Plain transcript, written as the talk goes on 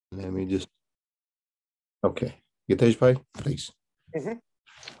Let me just. Okay. Gitesh bhai, please.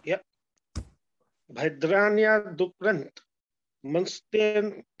 Yeah. Bhaidranya dukrant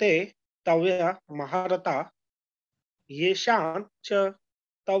manstente tavya maharata yeshan cha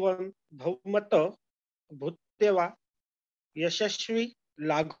tavan bhumata bhutteva yashashvi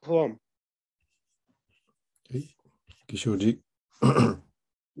laghvam. Okay. Kishore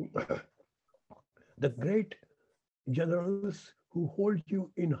The great generals who hold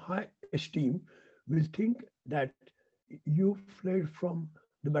you in high esteem will think that you fled from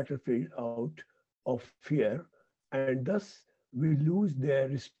the battlefield out of fear and thus will lose their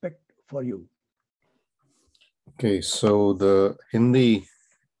respect for you. Okay, so the Hindi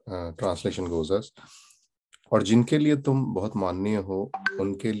translation goes as, और जिनके लिए तुम बहुत माननीय हो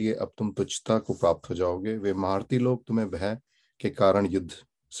उनके लिए अब तुम तुच्छता को प्राप्त हो जाओगे। वे महारथी लोग तुम्हें भय के कारण युद्ध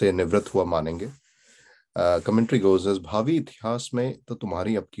से निवृत्त हुआ मानेंगे। कमेंट्री गोज एज, भावी इतिहास में तो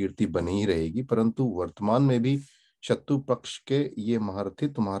तुम्हारी अपकीर्ति बनी ही रहेगी, परंतु वर्तमान में भी शत्रु पक्ष के ये महारथी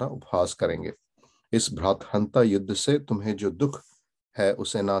तुम्हारा उपहास करेंगे। इस भ्रातहंता युद्ध से तुम्हें जो दुख है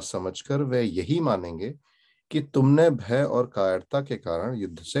उसे ना समझकर वे यही मानेंगे कि तुमने भय और कायरता के कारण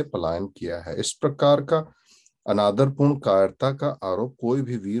युद्ध से पलायन किया है। इस प्रकार का अनादरपूर्ण कायरता का आरोप कोई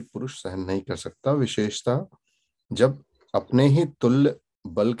भी वीर पुरुष सहन नहीं कर सकता, विशेषतः जब अपने ही तुल्य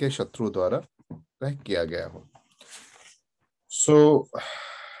बल के शत्रु द्वारा तय किया गया हो। So,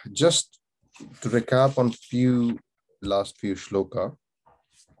 just to recap on last few shloka.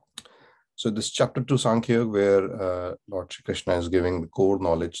 So this chapter 2 Sankhya Yoga, where Lord Shri Krishna is giving the core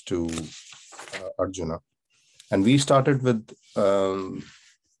knowledge to Arjuna, and we started with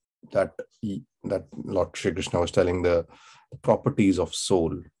that Lord Shri Krishna was telling the properties of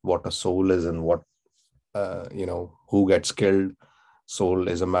soul, what a soul is, and what who gets killed. Soul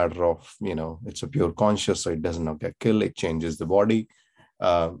is a matter of, it's a pure conscious, so it does not get killed. It changes the body,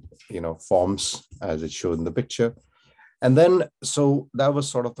 forms as it showed in the picture. And then, so that was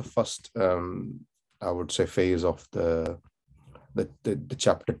sort of the first, I would say, phase of the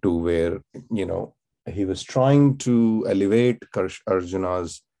chapter 2, where, he was trying to elevate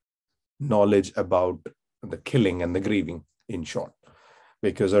Arjuna's knowledge about the killing and the grieving, in short,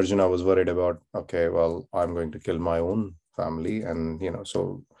 because Arjuna was worried about, okay, well, I'm going to kill my own family. And,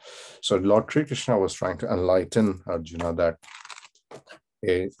 so Lord Sri Krishna was trying to enlighten Arjuna that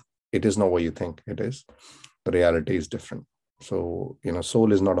it is not what you think it is. The reality is different. So,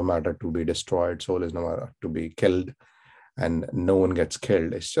 soul is not a matter to be destroyed. Soul is not a matter to be killed, and no one gets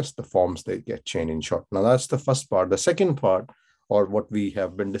killed. It's just the forms that get changed, in short. Now, that's the first part. The second part, or what we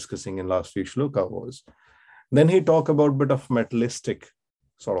have been discussing in last few shloka, was then he talked about a bit of materialistic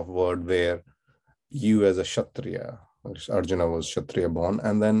sort of word, where you as a Kshatriya, Arjuna was Kshatriya born,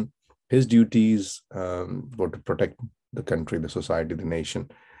 and then his duties were to protect the country, the society, the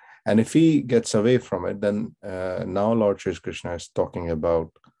nation. And if he gets away from it, then now Lord Shri Krishna is talking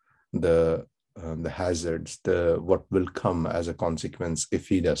about the hazards, what will come as a consequence if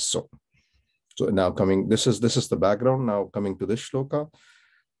he does so. So now this is the background. Now coming to this shloka,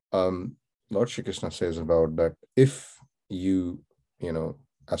 Lord Shri Krishna says about that if you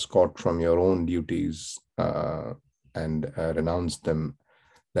escort from your own duties and renounce them,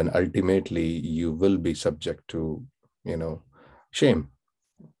 then ultimately you will be subject to shame,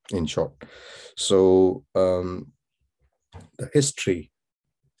 in short. So the history,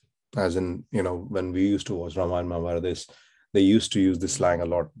 as in when we used to watch Ramayana Mahabharata, they used to use this slang a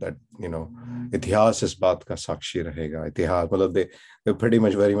lot, that itihas is baat ka sakshi rahega. Itihas, they pretty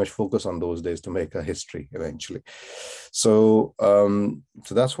much very much focus on those days to make a history eventually. So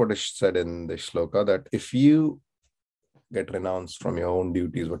so that's what is said in the shloka, that if you get renounced from your own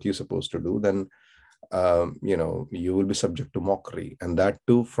duties, what you're supposed to do, then you will be subject to mockery, and that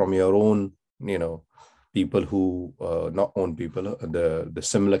too from your own people who not own people, the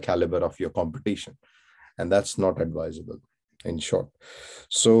similar caliber of your competition, and that's not advisable, in short.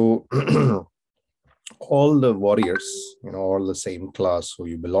 So all the warriors, all the same class who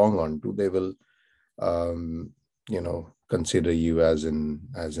you belong on to, they will consider you as in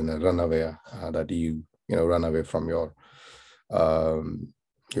a runaway, that you run away from your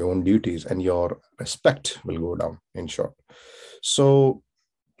own duties, and your respect will go down, in short. So,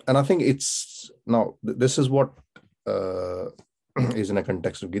 and I think it's now this is what is in a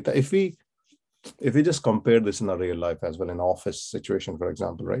context of Gita. If we just compare this in a real life as well, in office situation, for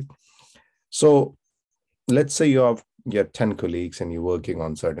example, right? So let's say you have 10 colleagues and you're working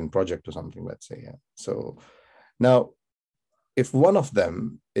on certain project or something, let's say. Yeah. So now, if one of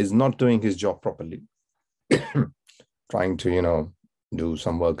them is not doing his job properly, trying to, do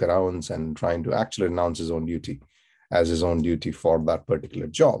some workarounds and trying to actually renounce his own duty, as his own duty for that particular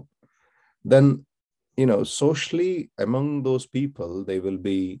job, then, socially among those people, they will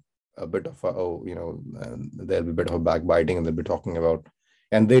be a bit of there'll be a bit of a backbiting, and they'll be talking about,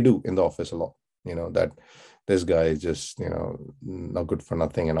 and they do in the office a lot, that this guy is just, not good for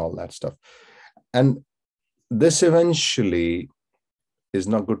nothing and all that stuff. And this eventually is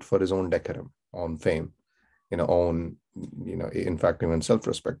not good for his own decorum, own fame, own, in fact, even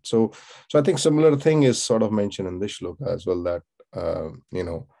self-respect. So I think similar thing is sort of mentioned in this shloka as well, that,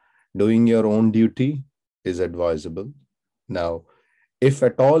 doing your own duty is advisable. Now, if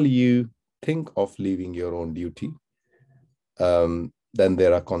at all you think of leaving your own duty, then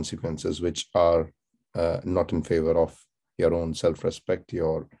there are consequences which are not in favor of your own self-respect,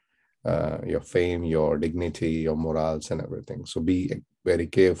 your fame, your dignity, your morals, and everything. So be very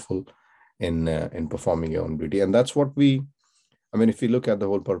careful in performing your own duty. And that's what if you look at the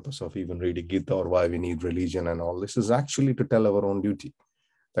whole purpose of even reading Gita, or why we need religion and all this, is actually to tell our own duty,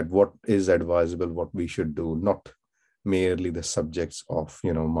 that what is advisable, what we should do, not merely the subjects of,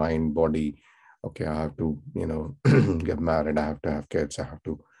 mind, body. Okay, I have to, get married, I have to have kids, I have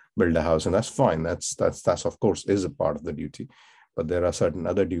to build a house, and that's fine. That's of course is a part of the duty. But there are certain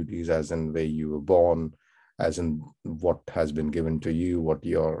other duties, as in where you were born, as in what has been given to you, what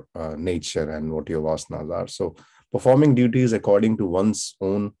your nature and what your vasanas are. So performing duties according to one's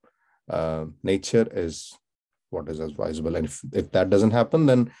own nature is what is advisable. And if that doesn't happen,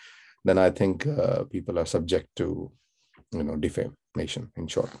 then I think people are subject to, defamation, in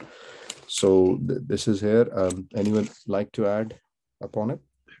short. So this is here. Anyone like to add upon it?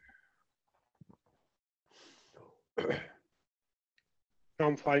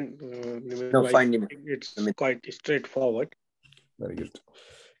 I'm fine. No, fine. It's quite straightforward. Very good.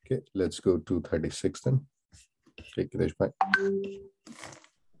 Okay, let's go to 36 then. Okay, Kidesh bhai.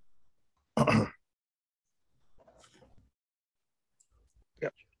 Yeah.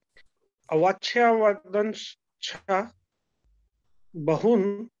 Avachyavancha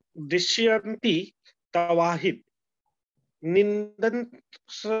bahun dishyanti tavahit nindan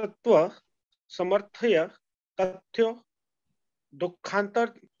satva samarthya tathyo dukhantar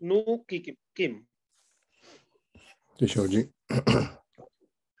nu kim. Kishorji.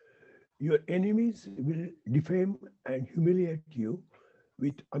 Your enemies will defame and humiliate you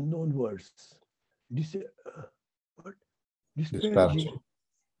with unknown words,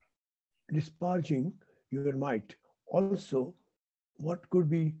 disparaging your might. Also, what could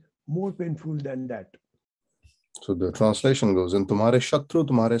be more painful than that? So the translation goes, in तुम्हारे शत्रु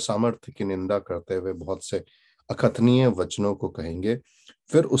तुम्हारे सामर्थ्य की निंदा करते हुए बहुत से अकथनीय वचनों को कहेंगे,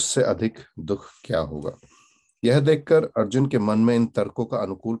 फिर उससे अधिक दुख क्या होगा। यह देखकर अर्जुन के मन में इन तर्कों का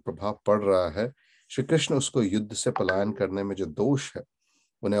अनुकूल प्रभाव पड़ रहा है। श्री कृष्ण उसको युद्ध से पलायन करने में जो दोष है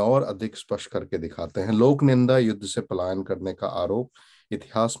उन्हें और अधिक स्पष्ट करके दिखाते हैं। लोक निंदा, युद्ध से पलायन करने का आरोप,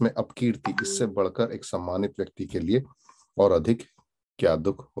 इतिहास में अपकीर्ति, इससे बढ़कर एक सम्मानित व्यक्ति के लिए और अधिक क्या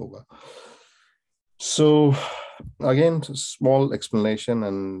दुख होगा। So again, small explanation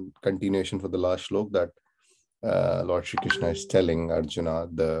and continuation for the last shlok, that Lord Shri Krishna is telling Arjuna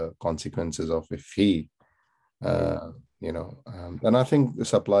the consequences of if he, and I think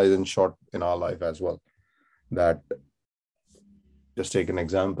this applies in short in our life as well. That, just take an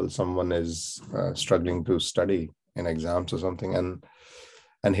example, someone is struggling to study in exams or something, and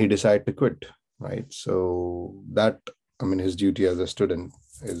he decided to quit, right? So that, his duty as a student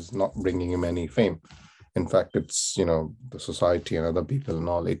is not bringing him any fame. In fact, it's, the society and other people and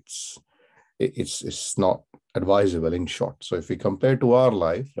all, it's not advisable, in short. So if we compare to our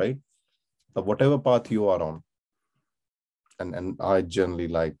life, right, whatever path you are on, and I generally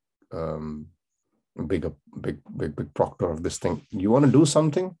like big proctor of this thing. You want to do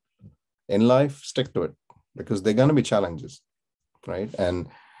something in life, stick to it, because they're going to be challenges, right? And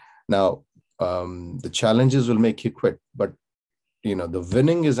now the challenges will make you quit, but the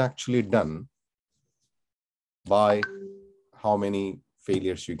winning is actually done by how many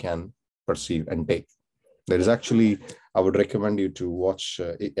failures you can perceive and take. There is actually, I would recommend you to watch,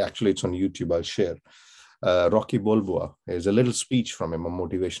 actually it's on YouTube, I'll share. Rocky Balboa. There's a little speech from him, a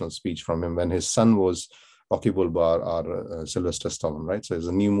motivational speech from him when his son was Rocky Balboa or Sylvester Stallone, right? So there's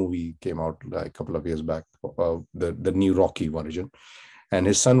a new movie came out like a couple of years back, the new Rocky version. And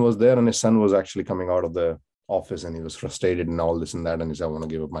his son was there, and his son was actually coming out of the office, and he was frustrated and all this and that. And he said, I want to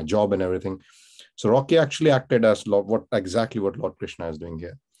give up my job and everything. So Rocky actually acted as exactly what Lord Krishna is doing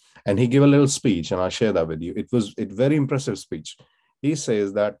here. And he gave a little speech, and I'll share that with you. It was a very impressive speech. He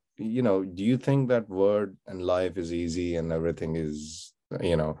says that, do you think that word and life is easy and everything is,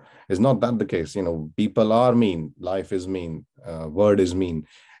 is not that the case? People are mean, life is mean, word is mean.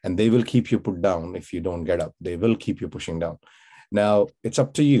 and they will keep you put down if you don't get up. They will keep you pushing down. Now it's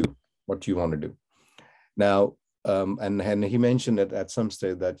up to you what you want to do. Now, and he mentioned it at some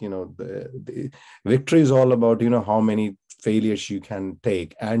stage that, the victory is all about, how many failures you can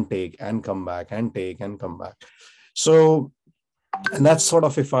take and come back and take and come back. So, and that's sort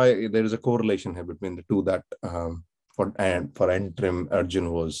of, there is a correlation here between the two, that for Entrim,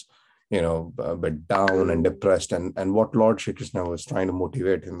 Arjun was, a bit down and depressed, and what Lord Shri Krishna was trying to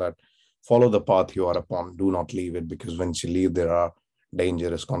motivate him, that follow the path you are upon, do not leave it, because once you leave, there are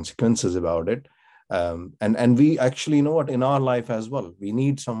dangerous consequences about it. And we actually, in our life as well, we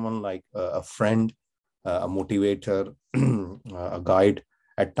need someone like a friend, a motivator, a guide.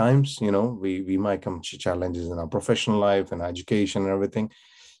 At times, we might come to challenges in our professional life and education and everything.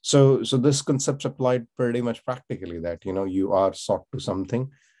 So this concept's applied pretty much practically, that, you are sought to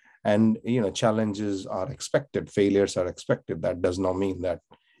something, and, challenges are expected, failures are expected. That does not mean that,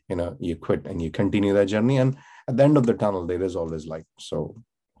 you quit and you continue that journey. And at the end of the tunnel, there is always light. So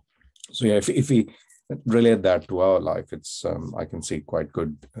yeah, if we relate that to our life, it's I can see quite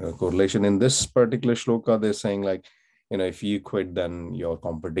good correlation in this particular shloka. They're saying, like, if you quit, then your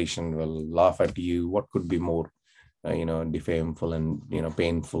competition will laugh at you. What could be more defameful and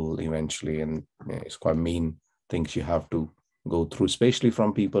painful eventually? And it's quite mean things you have to go through, especially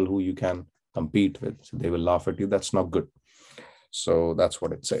from people who you can compete with. So they will laugh at you. That's not good. So that's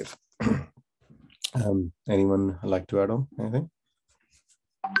what it says. Anyone like to add on anything?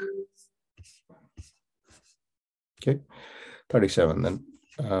 Okay, 37 then.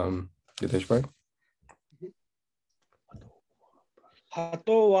 Jitesh bhai.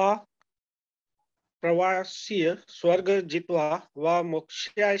 हतो वा प्रवास्य स्वर्ग जित्वा वा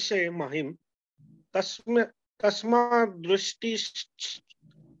मोक्षाय महिम तस्मादृष्टि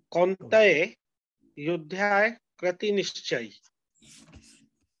कौन्तेय युद्धाय कृति निश्चय.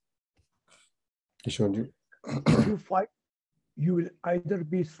 Kishore, If you fight, you will either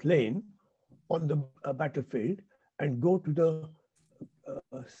be slain on the battlefield and go to the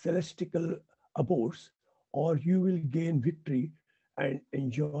celestial abodes, or you will gain victory and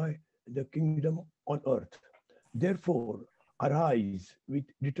enjoy the kingdom on earth. Therefore, arise with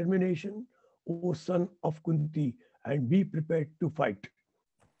determination, O son of Kunti, and be prepared to fight.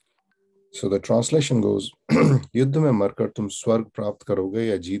 So the translation goes, युद्ध में मरकर तुम स्वर्ग प्राप्त करोगे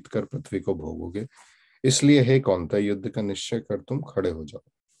या जीत कर पृथ्वी को भोगोगे, इसलिए हे कौन्तेय, युद्ध का निश्चय कर तुम खड़े हो जाओ.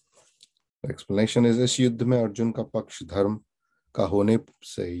 The explanation is, इस युद्ध में अर्जुन का पक्ष धर्म का होने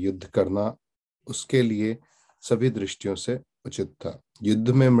से युद्ध करना उसके लिए सभी दृष्टियों से उचित था. युद्ध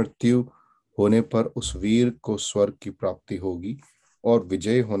में मृत्यु होने पर उस वीर को स्वर्ग की प्राप्ति होगी, और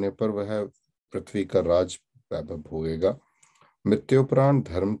विजय होने पर वह पृथ्वी का राज वैभव भोगेगा. मृत्युपरांत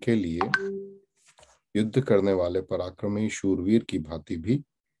धर्म के लिए युद्ध करने वाले पराक्रमी शूरवीर की भांति भी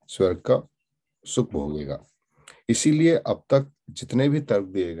स्वर्ग का सुख भोगेगा. इसीलिए अब तक जितने भी तर्क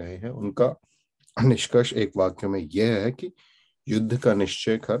दिए गए हैं, उनका निष्कर्ष एक वाक्य में यह है कि युद्ध का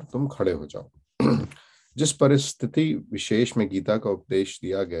निश्चय कर तुम खड़े हो जाओ. जिस परिस्थिति विशेष में गीता का उपदेश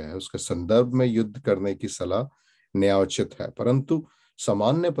दिया गया है, उसके संदर्भ में युद्ध करने की सलाह न्यायोचित है, परंतु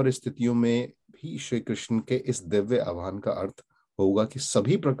सामान्य परिस्थितियों में भी श्री कृष्ण के इस दिव्य आह्वान का अर्थ होगा कि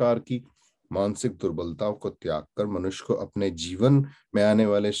सभी प्रकार की मानसिक दुर्बलताओं को त्याग कर मनुष्य को अपने जीवन में आने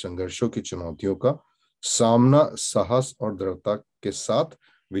वाले संघर्षों की चुनौतियों का सामना साहस और दृढ़ता के साथ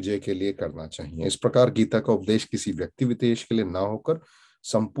विजय के लिए करना चाहिए. इस प्रकार गीता का उपदेश किसी व्यक्ति विशेष के लिए ना होकर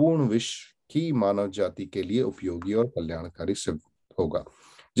संपूर्ण विश्व की मानव जाति के लिए उपयोगी और कल्याणकारी सिद्ध होगा.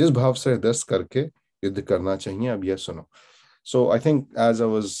 जिस भाव से हृदय करके युद्ध करना चाहिए, अब यह सुनो. So I think, as I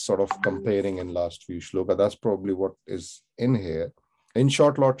was sort of comparing in last few shloka, that's probably what is in here. In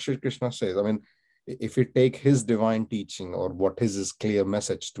short, Lord Shri Krishna says, I mean, if we take his divine teaching, or what is his clear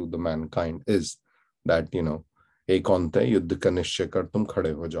message to the mankind is that, ek kaunte yuddha ka nishchay kar tum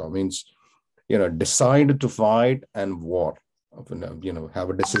khade ho jao, means, decide to fight and war,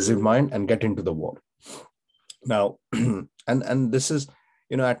 have a decisive mind and get into the war. Now, and this is,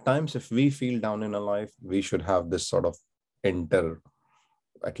 at times, if we feel down in our life, we should have this sort of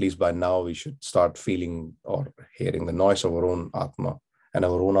at least by now, we should start feeling or hearing the noise of our own Atma. And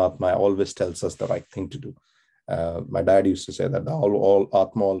our own Atma always tells us the right thing to do. My dad used to say that all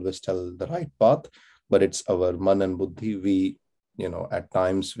Atma always tell the right path, but it's our man and buddhi. We, at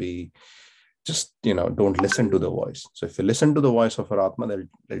times we just, don't listen to the voice. So if you listen to the voice of our Atma,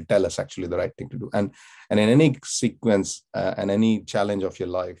 they'll tell us actually the right thing to do. And in any sequence and any challenge of your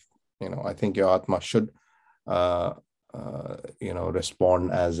life, I think your Atma should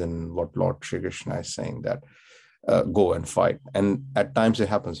respond as in what Lord Shri Krishna is saying, that go and fight. And at times it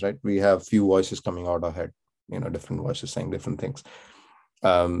happens, right? We have few voices coming out our head, different voices saying different things.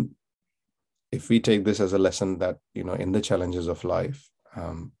 if we take this as a lesson that, in the challenges of life,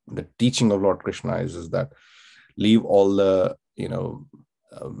 the teaching of Lord Krishna is that leave all the,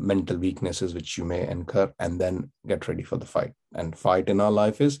 mental weaknesses which you may incur, and then get ready for the fight. And fight in our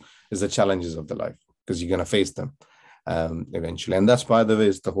life is the challenges of the life, because you're going to face them eventually. And that's, by the way,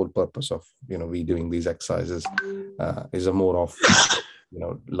 is the whole purpose of, we doing these exercises, is a more of,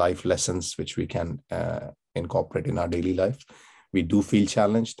 life lessons which we can incorporate in our daily life. We do feel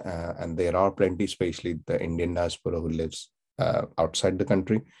challenged, and there are plenty, especially the Indian diaspora who lives outside the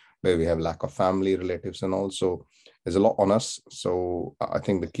country, where we have lack of family, relatives, and also there's a lot on us. So I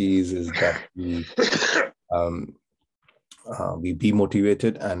think the key is that we be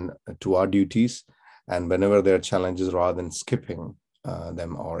motivated and to our duties, and whenever there are challenges, rather than skipping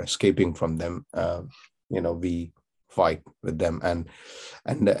them or escaping from them, we fight with them, and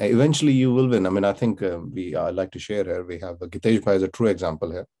eventually you will win. I mean, I think I like to share here. We have Gitesh Bhai as a true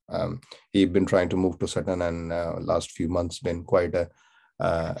example here. He's been trying to move to Sutton, and last few months been quite a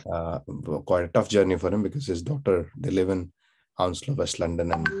tough journey for him, because his daughter, they live in Hounslow, West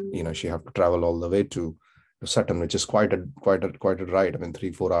London, and she have to travel all the way to Sutton, which is quite a ride. I mean,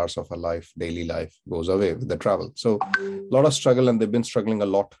 3-4 hours of her life, daily life, goes away with the travel. So a lot of struggle, and they've been struggling a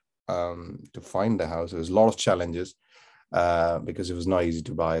lot to find the house. There's a lot of challenges because it was not easy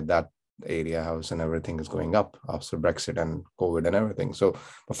to buy that area house, and everything is going up after Brexit and COVID and everything. So,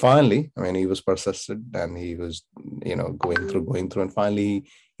 but finally, I mean, he was persistent, and he was, going through, and finally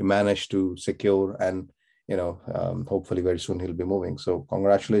he managed to secure, and hopefully very soon he'll be moving. So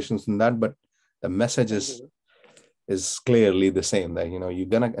congratulations on that. But the message is clearly the same, that you're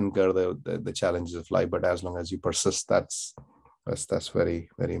gonna incur the challenges of life, but as long as you persist, that's very,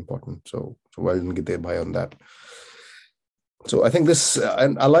 very important. So well done, Gita Bhai, on that. So I think this,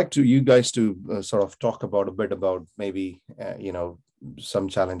 and I like you guys to sort of talk about a bit about maybe some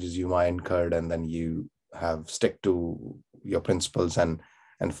challenges you might incurred, and then you have stick to your principles and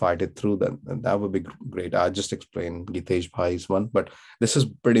fight it through. That would be great. I just explained Gitesh Bhai's one, but this is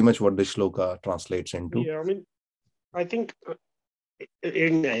pretty much what the shloka translates into. Yeah, I mean, I think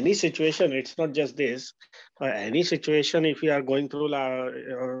in any situation, it's not just this. Any situation, if you are going through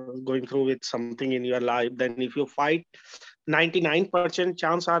with something in your life, then if you fight, 99%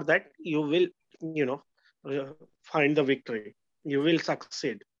 chance are that you will, find the victory. You will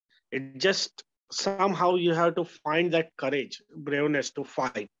succeed. It just somehow you have to find that courage, braveness to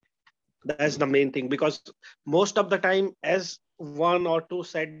fight. That's the main thing, because most of the time, as 1 or 2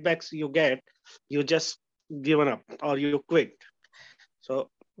 setbacks you get, you just given up or you quit. So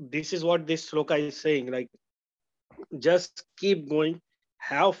this is what this sloka is saying, like, just keep going,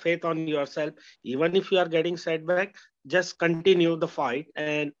 have faith on yourself. Even if you are getting setback, just continue the fight,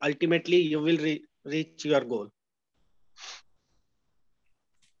 and ultimately you will reach your goal.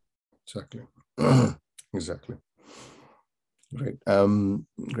 Exactly. Exactly. Great.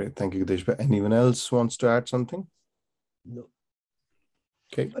 Great. Thank you, Gitesh. Anyone else wants to add something? No.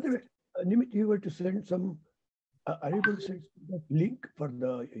 Okay. By the way, Nimit, you were to send some. Are you going to send that link for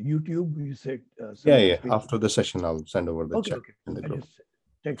the YouTube? You said. Yeah. After the session, I'll send over the chat in the group.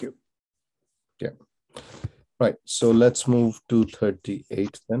 Thank you. Yeah. Right. So let's move to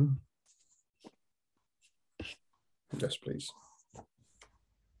 38 then. Yes, please.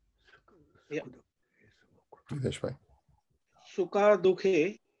 Yeah. Sukha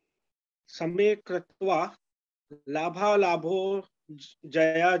dukhe same kritva labha labho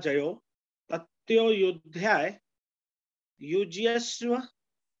jaya jayo tatyo yudhyay yujyasva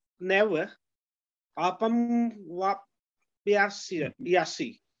never apam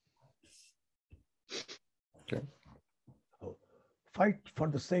vapyasi. Okay. Fight for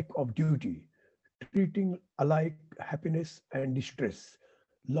the sake of duty, treating alike happiness and distress,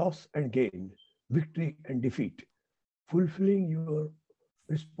 loss and gain, victory and defeat. Fulfilling your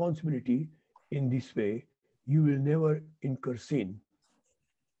responsibility in this way, you will never incur sin.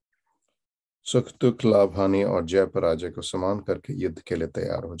 सुख दुख लाभ हानि और जय पराजय को समान करके युद्ध के लिए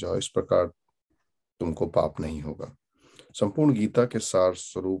तैयार हो जाओ, इस प्रकार तुमको पाप नहीं होगा। संपूर्ण गीता के सार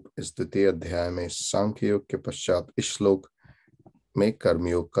स्वरूप इस द्वितीय अध्याय में सांख्य योग के पश्चात इस श्लोक में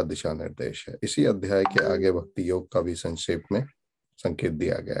कर्मयोग का दिशा निर्देश है। इसी अध्याय के आगे भक्ति योग का भी संक्षेप में संकेत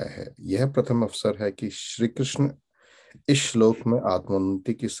दिया गया है। यह प्रथम अवसर है कि श्री कृष्ण इस श्लोक में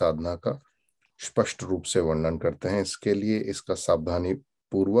आत्मोन्नति की साधना का स्पष्ट रूप से वर्णन करते हैं। इसके लिए इसका सावधानी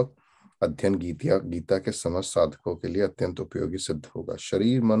पूर्वक अध्ययन गीता के समस्त साधकों के लिए अत्यंत उपयोगी सिद्ध होगा।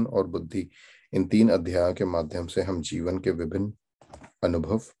 शरीर, मन और बुद्धि, इन 3 अध्यायों के माध्यम से हम जीवन के विभिन्न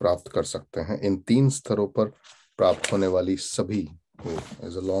अनुभव प्राप्त कर सकते हैं। इन 3 स्तरों पर प्राप्त होने वाली सभी,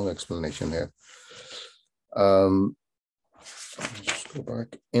 there's a long explanation here. go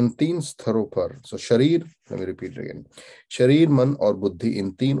back. इन तीन स्तरों पर, so शरीर, let me repeat again, शरीर, मन और बुद्धि,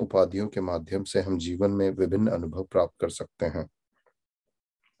 इन तीन उपाधियों के माध्यम से हम जीवन में विभिन्न अनुभव प्राप्त कर सकते हैं।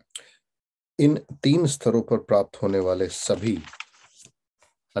 इन तीन स्तरों पर प्राप्त होने वाले सभी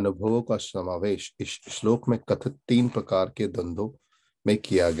अनुभवों का समावेश इस श्लोक में कथित तीन प्रकार के द्वंद्वों में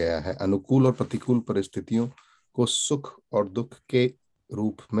किया गया है। अनुकूल और प्रतिकूल परिस्थितियों को सुख और दुख के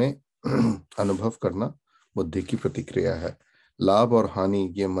रूप में अनुभव करना बुद्धि की प्रतिक्रिया है। लाभ और हानि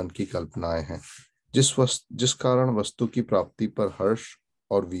ये मन की कल्पनाएं हैं। जिस कारण वस्तु की प्राप्ति पर हर्ष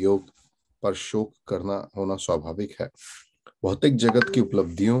और वियोग पर शोक करना होना स्वाभाविक है। भौतिक जगत की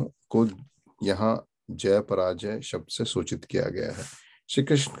उपलब्धियों को यहाँ जय पराजय शब्द से सूचित किया गया है। श्री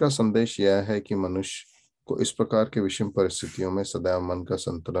कृष्ण का संदेश यह है कि मनुष्य को इस प्रकार के विषम परिस्थितियों में सदैव मन का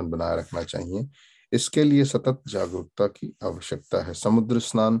संतुलन बनाए रखना चाहिए। इसके लिए सतत जागरूकता की आवश्यकता है। समुद्र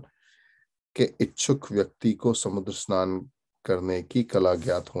स्नान के इच्छुक व्यक्ति को समुद्र स्नान करने की कला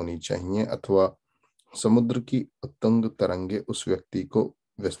ज्ञात होनी चाहिए, अथवा समुद्र की उत्तुंग तरंगे उस व्यक्ति को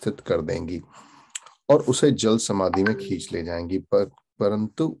विस्तृत कर देंगी और उसे जल समाधि में खींच ले जाएंगी।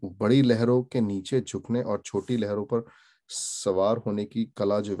 परंतु बड़ी लहरों के नीचे झुकने और छोटी लहरों पर सवार होने की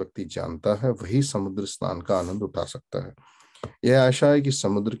कला जो व्यक्ति जानता है, वही समुद्र स्नान का आनंद उठा सकता है। यह आशा है कि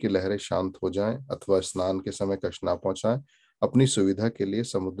समुद्र की लहरें शांत हो जाएं अथवा स्नान के समय कष्ट ना पहुंचाएं, अपनी सुविधा के लिए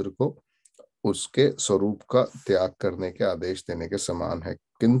समुद्र को उसके स्वरूप का त्याग करने के आदेश देने के समान है।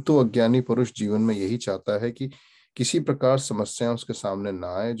 किंतु अज्ञानी पुरुष जीवन में यही चाहता है कि किसी प्रकार समस्या उसके सामने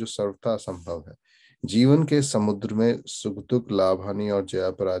ना आए, जो सर्वथा असंभव है। जीवन के समुद्र में सुख दुख, लाभ हानि और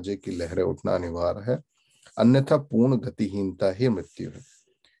जय पराजय की लहरें उठना अनिवार्य है, अन्यथा पूर्ण गतिहीनता ही मृत्यु है।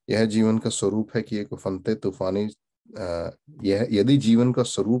 यह जीवन का स्वरूप है कि एक उफनते तूफानी यह यदि जीवन का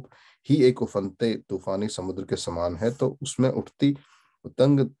स्वरूप ही एक उफनते तूफानी समुद्र के समान है, तो उसमें उठती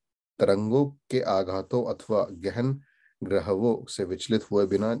उतंग तरंगों के आघातों अथवा गहन ग्रहवों से विचलित हुए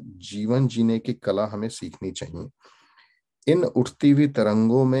बिना जीवन जीने की कला हमें सीखनी चाहिए। इन उठती हुई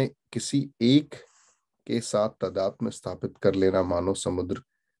तरंगों में किसी एक के साथ तादात्म्य स्थापित कर लेना मानो समुद्र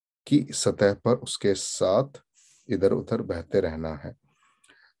की सतह पर उसके साथ इधर उधर बहते रहना है,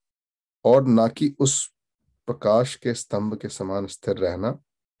 और ना कि उस प्रकाश के स्तंभ के समान स्थिर रहना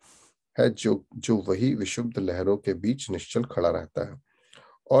है जो वही विशुद्ध लहरों के बीच निश्चल खड़ा रहता है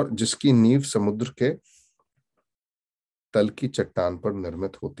और जिसकी नींव समुद्र के तल की चट्टान पर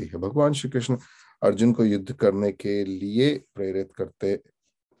निर्मित होती है। भगवान श्री कृष्ण अर्जुन को युद्ध करने के लिए प्रेरित करते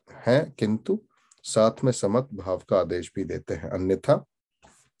हैं, किंतु साथ में समत भाव का आदेश भी देते हैं, अन्यथा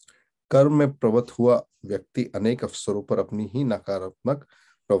कर्म में प्रवृत्त हुआ व्यक्ति अनेक अवसरों पर अपनी ही नकारात्मक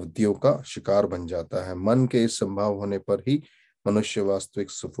प्रवृत्तियों का शिकार बन जाता है। मन के इस संभाव होने पर ही मनुष्य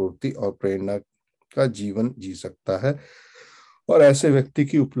वास्तविक स्फूर्ति और प्रेरणा का जीवन जी सकता है, और ऐसे व्यक्ति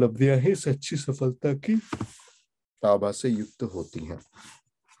की उपलब्धियां ही सच्ची सफलता की आभा से युक्त होती हैं।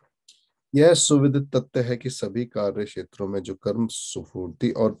 यह सुविदित तथ्य है कि सभी कार्य क्षेत्रों में जो कर्म स्फूर्ति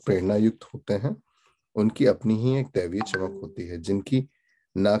और प्रेरणा युक्त होते हैं, उनकी अपनी ही एक दैवीय चमक होती है, जिनकी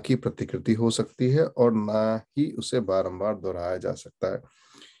ना की प्रतिकृति हो सकती है और ना ही उसे बारंबार दोहराया जा सकता है।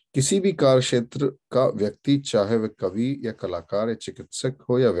 किसी भी कार्य क्षेत्र का व्यक्ति, चाहे वह कवि या कलाकार या चिकित्सक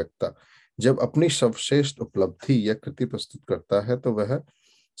हो या वक्ता, जब अपनी सर्वश्रेष्ठ उपलब्धि या कृति प्रस्तुत करता है, तो वह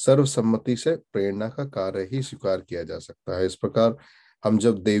सर्वसम्मति से प्रेरणा का कार्य ही स्वीकार किया जा सकता है। इस प्रकार हम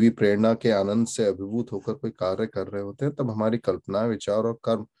जब देवी प्रेरणा के आनंद से अभिभूत होकर कोई कार्य कर रहे होते हैं, तब हमारी कल्पना, विचार और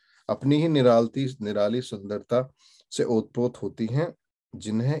कर्म अपनी ही निराली सुंदरता से ओतप्रोत होती हैं,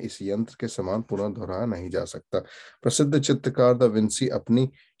 जिन्हें इस यंत्र के समान पुनः दोहराया नहीं जा सकता। प्रसिद्ध चित्रकार दा विंसी अपनी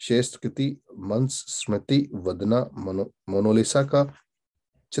श्रेष्ठ कृति मंस स्मृति वदना मोनालिसा का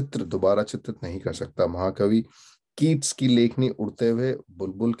चित्र दोबारा चित्रित नहीं कर सकता। महाकवि कीट्स की लेखनी उड़ते हुए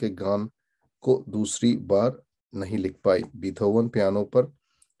बुलबुल के गान को दूसरी बार नहीं लिख पाई। बीथोवन पियानो पर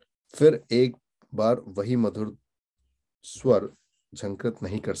फिर एक बार वही मधुर स्वर झंकृत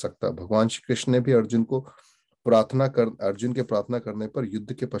नहीं कर सकता। भगवान श्री कृष्ण ने भी अर्जुन के प्रार्थना करने पर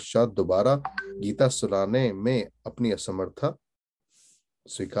युद्ध के पश्चात दोबारा गीता सुनाने में अपनी असमर्थता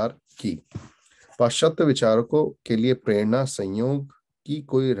स्वीकार की। पाश्चात्य विचारकों के लिए प्रेरणा संयोग की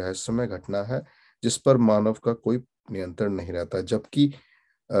कोई रहस्यमय घटना है जिस पर मानव का कोई नियंत्रण नहीं रहता, जबकि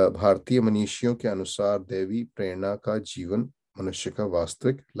भारतीय मनीषियों के अनुसार दैवी प्रेरणा का जीवन मनुष्य का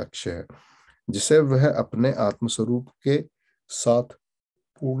वास्तविक लक्ष्य है, जिसे वह अपने आत्मस्वरूप के साथ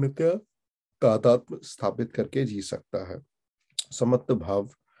पूर्णतः तादात्म्य स्थापित करके जी सकता है। समत्व भाव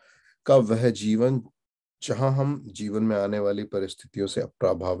का वह जीवन जहां हम जीवन में आने वाली परिस्थितियों से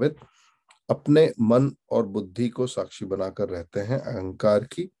अप्रभावित अपने मन और बुद्धि को साक्षी बनाकर रहते हैं, अहंकार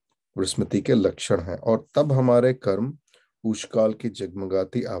की विस्मृति के लक्षण हैं, और तब हमारे कर्म भूतकाल की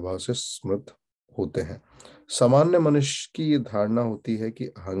जगमगाती आभा से स्मृत होते हैं। सामान्य मनुष्य की ये धारणा होती है कि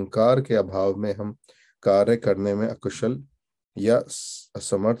अहंकार के अभाव में हम कार्य करने में अकुशल या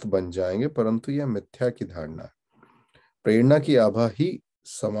असमर्थ बन जाएंगे, परंतु यह मिथ्या की धारणा है। प्रेरणा की आभा ही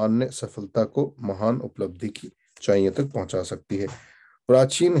सामान्य सफलता को महान उपलब्धि की ऊंचाइयों तक पहुंचा सकती है।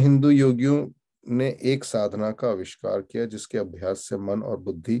 प्राचीन हिंदू योगियों ने एक साधना का आविष्कार किया जिसके अभ्यास से मन और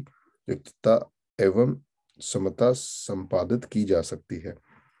बुद्धि युक्तता एवं समता संपादित की जा सकती है।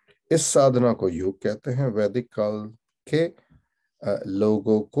 इस साधना को योग कहते हैं। वैदिक काल के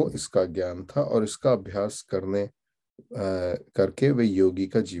लोगों को इसका ज्ञान था और इसका अभ्यास करके वे योगी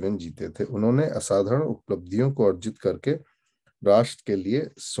का जीवन जीते थे। उन्होंने असाधारण उपलब्धियों को अर्जित करके राष्ट्र के लिए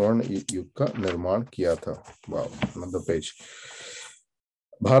स्वर्ण युग का निर्माण किया था। मतलब पेज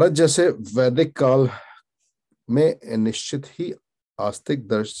भारत जैसे वैदिक काल में निश्चित ही आस्तिक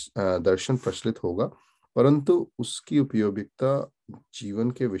दर्शन प्रचलित होगा, परंतु उसकी उपयोगिता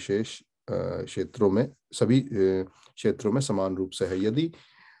जीवन के विशेष क्षेत्रों में सभी क्षेत्रों में समान रूप से है। यदि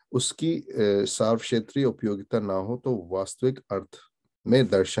उसकी सार्वक्षेत्रीय उपयोगिता ना हो तो वास्तविक अर्थ में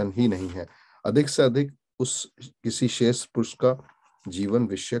दर्शन ही नहीं है। अधिक से अधिक उस किसी शेष पुरुष का जीवन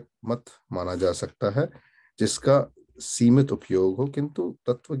विषयक मत माना जा सकता है जिसका सीमित उपयोग हो, किंतु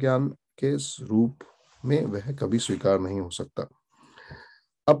तत्व ज्ञान के रूप में वह कभी स्वीकार नहीं हो सकता।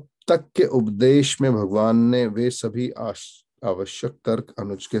 अब तक के उपदेश में भगवान ने वे सभी आवश्यक तर्क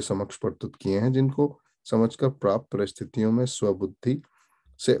अनुज के समक्ष प्रस्तुत किए हैं जिनको समझकर प्राप्त परिस्थितियों में स्वबुद्धि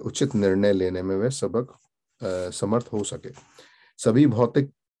से उचित निर्णय लेने में वह समर्थ हो सके। सभी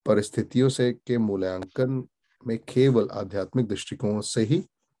भौतिक परिस्थितियों से के मूल्यांकन में केवल आध्यात्मिक दृष्टिकोण से ही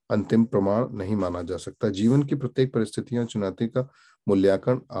अंतिम प्रमाण नहीं माना जा सकता। जीवन की प्रत्येक परिस्थितियां चुनौती का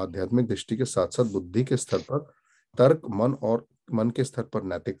मूल्यांकन आध्यात्मिक दृष्टि के साथ साथ बुद्धि के स्तर पर तर्क, मन के स्तर पर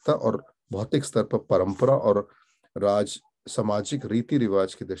नैतिकता और भौतिक स्तर पर परंपरा और सामाजिक रीति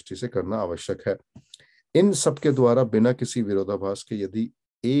रिवाज की दृष्टि से करना आवश्यक है। इन सब के द्वारा बिना किसी विरोधाभास के यदि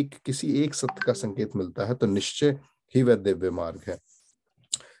किसी एक सत्य का संकेत मिलता है तो निश्चय ही वह दिव्य मार्ग है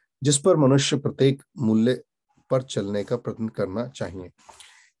जिस पर मनुष्य प्रत्येक मूल्य पर चलने का प्रयत्न करना चाहिए।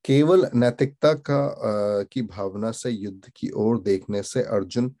 केवल नैतिकता की भावना से युद्ध की ओर देखने से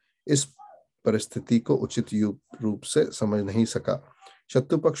अर्जुन इस परिस्थिति को उचित रूप से समझ नहीं सका।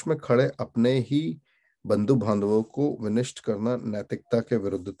 शत्रु पक्ष में खड़े अपने ही बंधु बांधवों को विनष्ट करना नैतिकता के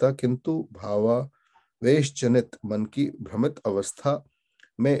विरुद्ध था, किंतु भावावेश जनित मन की भ्रमित अवस्था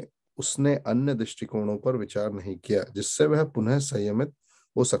में उसने अन्य दृष्टिकोणों पर विचार नहीं किया जिससे वह पुनः संयमित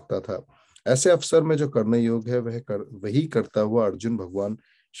हो सकता था। ऐसे अवसर में जो करने योग्य है वही करता हुआ अर्जुन भगवान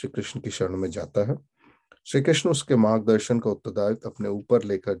श्री कृष्ण की शरण में जाता है। श्री कृष्ण उसके मार्गदर्शन का उत्तरदायित्व अपने ऊपर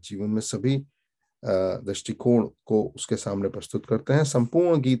लेकर जीवन में सभी दृष्टिकोण को उसके सामने प्रस्तुत करते हैं।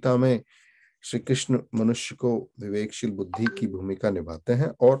 संपूर्ण गीता में श्री कृष्ण मनुष्य को विवेकशील बुद्धि की भूमिका निभाते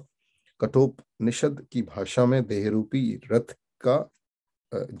हैं और कठोपनिषद की भाषा में देहरूपी रथ का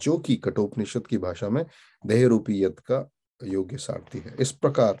जो कि कठोपनिषद की भाषा में देहरूपी यथ का योग्य सारथी है। इस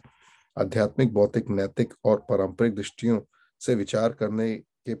प्रकार आध्यात्मिक, भौतिक, नैतिक और पारंपरिक दृष्टियों से विचार करने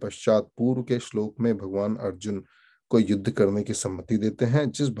के पश्चात पूर्व के श्लोक में भगवान अर्जुन को युद्ध करने की सम्मति देते हैं।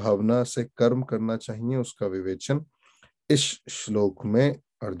 जिस भावना से कर्म करना चाहिए उसका विवेचन इस श्लोक में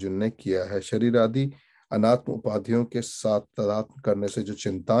अर्जुन ने किया है। शरीर आदि अनात्म उपाधियों के साथ तादात्म्य करने से जो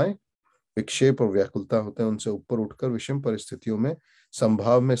चिंताएं, विक्षेप और व्याकुलता होते हैं उनसे ऊपर उठकर विषम परिस्थितियों में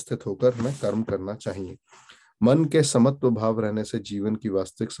संभाव में स्थित होकर हमें कर्म करना चाहिए। मन के समत्व भाव रहने से जीवन की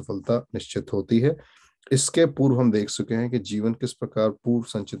वास्तविक सफलता निश्चित होती है। इसके पूर्व हम देख चुके हैं कि जीवन किस प्रकार पूर्व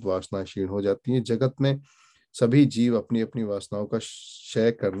संचित वासनाएं क्षीण हो जाती हैं। जगत में सभी जीव अपनी अपनी वासनाओं का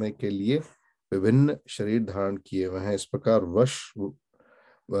क्षय करने के लिए विभिन्न शरीर धारण किए हुए हैं। इस प्रकार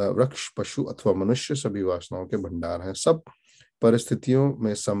वृक्ष, पशु अथवा मनुष्य सभी वासनाओं के भंडार हैं। सब परिस्थितियों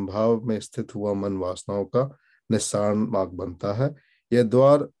में संभाव में स्थित हुआ मन वासनाओं का निस्सारण मार्ग बनता है। यह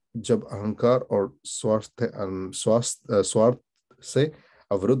द्वार जब अहंकार और स्वार्थ से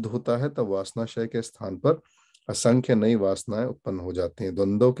अवरुद्ध होता है तब वासनाशय के स्थान पर असंख्य नई वासनाएं उत्पन्न हो जाती हैं।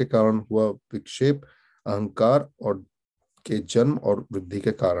 द्वंद्वों के कारण हुआ विक्षेप अहंकार और के जन्म और वृद्धि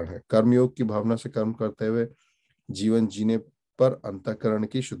के कारण है। कर्मयोग की भावना से कर्म करते हुए जीवन जीने पर अंतःकरण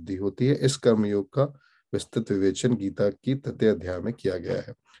की शुद्धि होती है। इस कर्मयोग का विस्तृत विवेचन गीता की तृतीय अध्याय में किया गया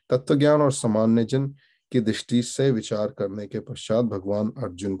है। तत्व ज्ञान और सामान्य जन की दृष्टि से विचार करने के पश्चात भगवान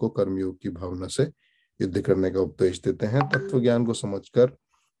अर्जुन को कर्मयोग की भावना से युद्ध करने का उपदेश देते हैं। तत्व ज्ञान को समझकर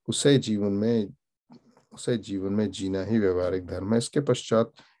उसे जीवन में जीना ही व्यवहारिक धर्म है। इसके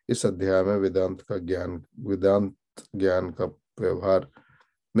पश्चात इस अध्याय में वेदांत ज्ञान का व्यवहार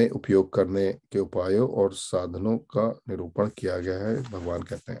में उपयोग करने के उपायों और साधनों का निरूपण किया गया है। भगवान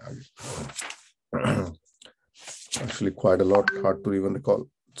कहते हैं आगे actually quite a lot, hard to even recall.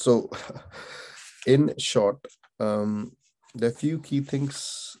 So in short, there are few key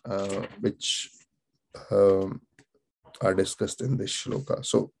things which um, are discussed in this shloka.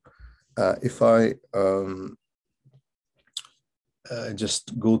 So if I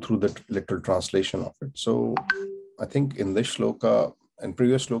just go through the literal translation of it. So I think in this shloka, in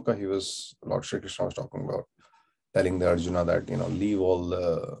previous shloka, Lord Shri Krishna was talking about telling the Arjuna that, leave all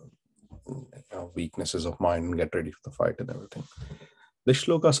the weaknesses of mind and get ready for the fight and everything. This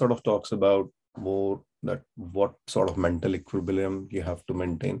shloka sort of talks about more that what sort of mental equilibrium you have to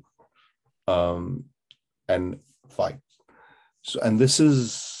maintain and fight. So, and this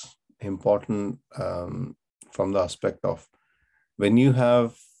is important from the aspect of when you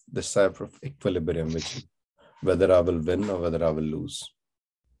have this type of equilibrium, which is whether I will win or whether I will lose.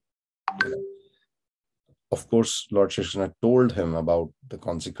 Of course, Lord Shri Krishna told him about the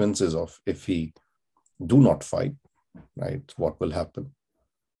consequences of if he do not fight, right? What will happen?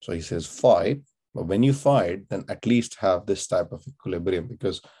 So he says, fight. But when you fight, then at least have this type of equilibrium,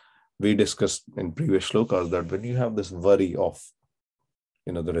 because we discussed in previous shlokas that when you have this worry of,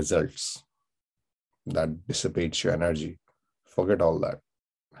 the results, that dissipates your energy. Forget all that.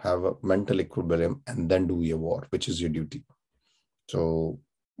 Have a mental equilibrium and then do your war, which is your duty. So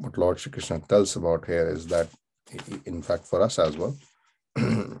what Lord Shri Krishna tells about here is that, in fact, for us as well,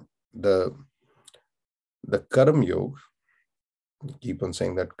 the karma yoga, keep on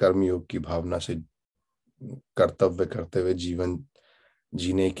saying that karma yoga ki bhavna se kartavya karte hue जीवन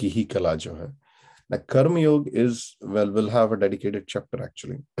जीने की ही कला जो है. The karma yoga is, we'll have a dedicated chapter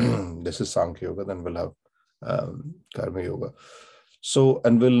actually. This is Sankhya yoga, then we'll have karma yoga. So,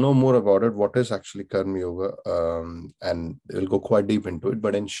 and we'll know more about it, what is actually karma yoga, and we'll go quite deep into it.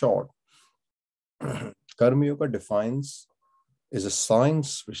 But in short, karma yoga is a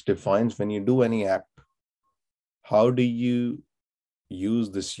science which defines when you do any act, how do you use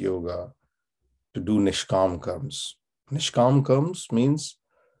this yoga to do nishkam karmas. Nishkam karmas means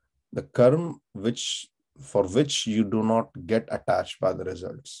the karma for which you do not get attached by the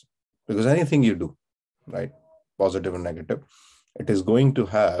results. Because anything you do, right, positive or negative, it is going to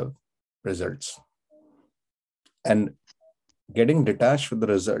have results. And getting detached with the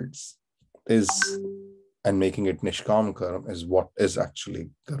results and making it nishkam karma is what is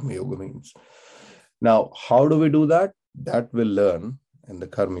actually karma yoga means. Now, how do we do that? That we'll learn in the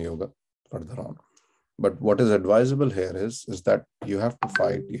karma yoga further on. But what is advisable here is that you have to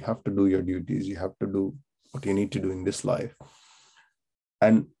fight, you have to do your duties, you have to do what you need to do in this life,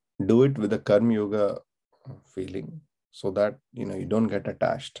 and do it with a karma yoga feeling, so that you don't get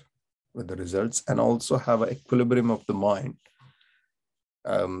attached with the results, and also have an equilibrium of the mind,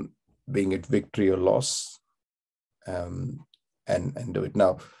 being it victory or loss, and do it.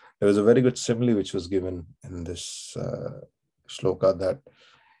 Now, there was a very good simile which was given in this shloka that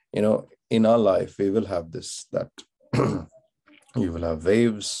in our life, we will have this, that you will have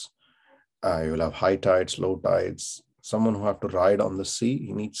waves, you will have high tides, low tides. Someone who have to ride on the sea,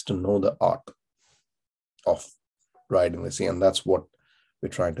 he needs to know the art of riding the sea. And that's what we're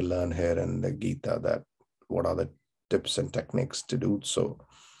trying to learn here in the Gita, that what are the tips and techniques to do so.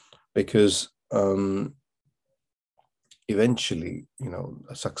 Because eventually,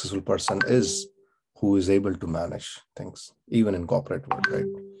 a successful person is who is able to manage things, even in corporate world, right?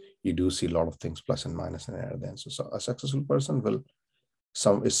 You do see a lot of things plus and minus and everything. So a successful person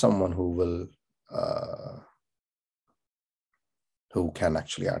is someone who can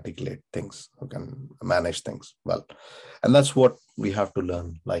actually articulate things, who can manage things well. And that's what we have to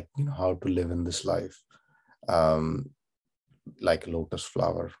learn, like, how to live in this life, like a lotus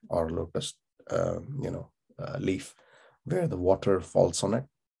flower or lotus, leaf, where the water falls on it,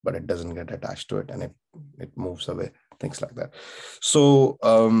 but it doesn't get attached to it, and it moves away, things like that. So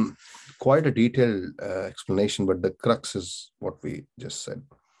quite a detailed explanation, but the crux is what we just said.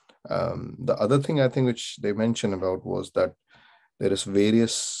 The other thing I think which they mentioned about was that there is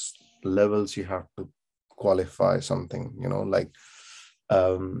various levels you have to qualify something, like,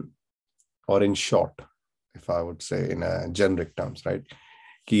 or in short, if I would say in a generic terms, right?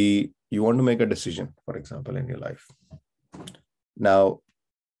 You want to make a decision, for example, in your life. Now,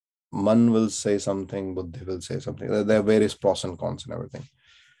 man will say something, buddhi will say something. There are various pros and cons and everything.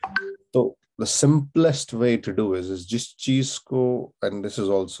 So the simplest way to do is just cheese ko, and this is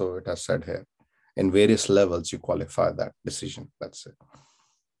also, it has said here, in various levels you qualify that decision. That's it.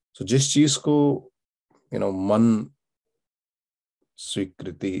 So just cheese ko, man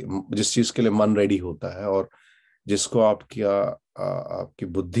स्वीकृति, जिस चीज के लिए मन ready होता है और जिसको आपकी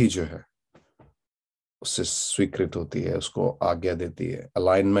बुद्धि जो है उससे स्वीकृत होती है, उसको आज्ञा देती है,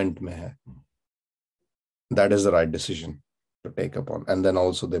 अलाइनमेंट में है, that is the right decision. to take upon. And then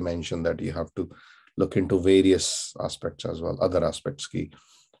also they mentioned that you have to look into various aspects as well, other aspects की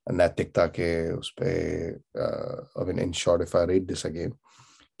नैतिकता के उस पे I mean in short if I read this again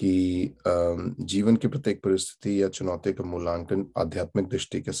कि जीवन की प्रत्येक परिस्थिति या चुनौती का मूल्यांकन आध्यात्मिक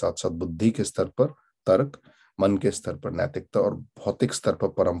दृष्टि के साथ साथ बुद्धि के स्तर पर तर्क, मन के स्तर पर नैतिकता और भौतिक स्तर पर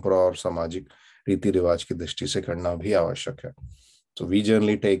परंपरा और सामाजिक रीति रिवाज की दृष्टि से करना भी आवश्यक है. So we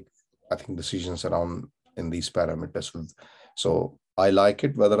generally take, I think, decisions around in these parameters. So I like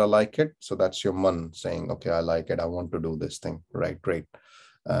it, whether I like it. So that's your man saying, okay, I like it. I want to do this thing. Right, great.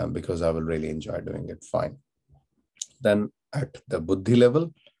 Because I will really enjoy doing it. Fine. Then at the buddhi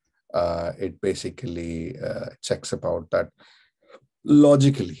level, it basically checks about that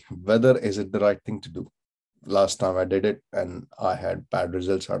logically, whether is it the right thing to do. Last time I did it and I had bad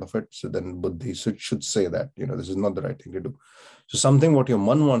results out of it. So then buddhi should say that, this is not the right thing to do. So something what your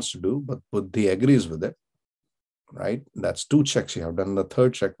man wants to do, but buddhi agrees with it, right? That's two checks you have done. The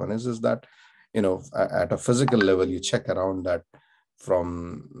third check one is that, at a physical level, you check around that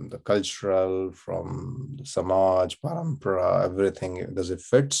from the cultural, from the samaj, parampara, everything. Does it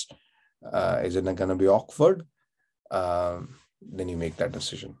fits? Is it going to be awkward? Then you make that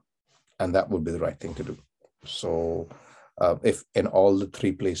decision. And that would be the right thing to do. So if in all the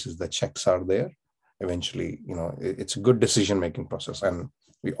three places the checks are there, eventually, it's a good decision-making process. And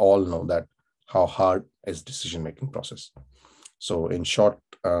we all know that how hard is decision-making process. So in short,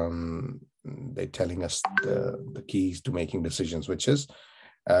 they're telling us the keys to making decisions, which is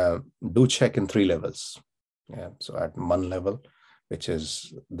do check in three levels. Yeah. So at one level, which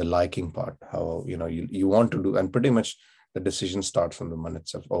is the liking part, how, you want to do, and pretty much the decision starts from the man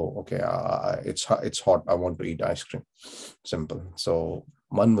itself. Oh, okay, it's hot. I want to eat ice cream. Simple. So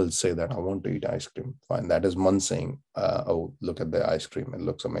man will say that I want to eat ice cream. Fine. That is man saying, oh, look at the ice cream. It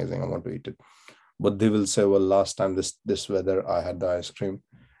looks amazing. I want to eat it. But they will say, well, last time this weather, I had the ice cream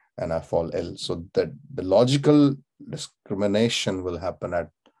and I fall ill. So that the logical discrimination will happen at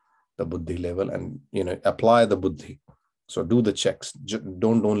the buddhi level and, apply the buddhi. So do the checks.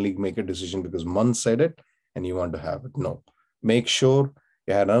 Don't only make a decision because man said it and you want to have it. No, make sure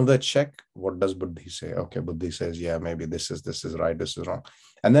you had another check. What does buddhi say? Okay, buddhi says, yeah, maybe this is right, this is wrong.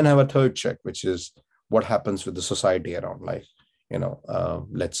 And then have a third check, which is what happens with the society around. Like,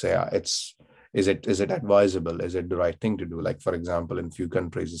 let's say is it advisable? Is it the right thing to do? Like, for example, in few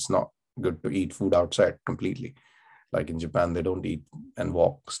countries, it's not good to eat food outside completely. Like in Japan, they don't eat and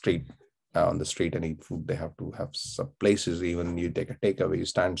walk straight on the street and eat food. They have to have some places. Even you take a takeaway, you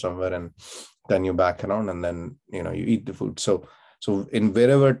stand somewhere and then you back around and then you eat the food. So in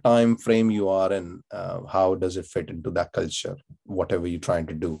wherever time frame you are in, how does it fit into that culture, whatever you're trying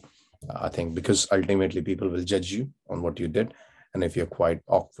to do? I think because ultimately people will judge you on what you did, and if you're quite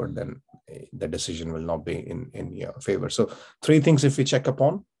awkward, then the decision will not be in your favor. So three things if we check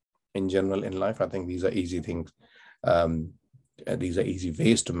upon in general in life, I think these are easy things. These are easy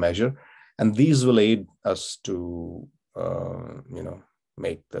ways to measure, and these will aid us to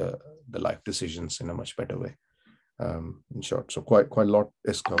make the life decisions in a much better way. In short, so quite a lot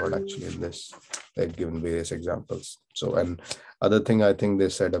is covered actually in this. They've given various examples. So, and other thing I think they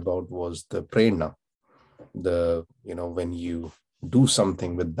said about was the prerna, when you do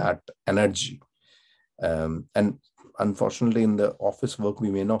something with that energy, and unfortunately in the office work we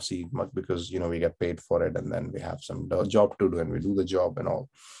may not see much because we get paid for it and then we have some job to do and we do the job and all,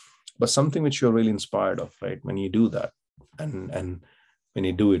 but something which you're really inspired of, right? When you do that and when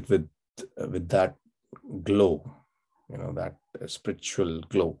you do it with that glow, that spiritual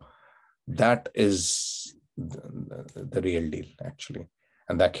glow, that is the real deal actually,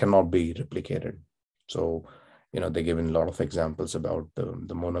 and that cannot be replicated. So they given a lot of examples about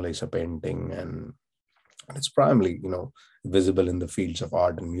the Mona Lisa painting, and it's primarily visible in the fields of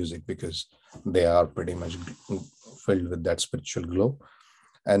art and music because they are pretty much filled with that spiritual glow.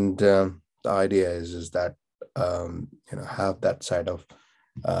 And the idea is that have that side of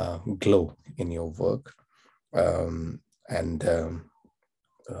glow in your work,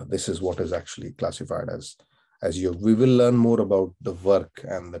 this is what is actually classified as yoga. We will learn more about the work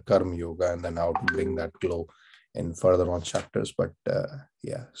and the karma yoga and then how to bring that glow in further on chapters. But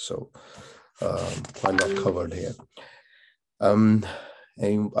yeah, so quite a lot covered here. And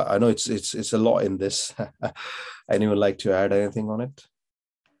I know it's a lot in this. Anyone like to add anything on it?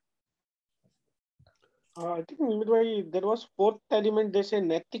 I think midway there was fourth element. They say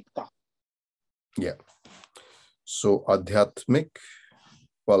naitikta. Yeah. So adhyatmic.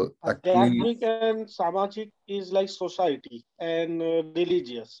 Well, actually, Adhyatmic and samajik is like society and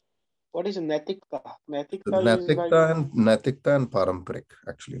religious. What is Naitikta? So Naitikta is like Naitikta and Paramparik,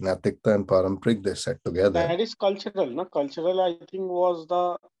 actually. Naitikta and Paramparik, they set together. that is cultural. No, cultural I think was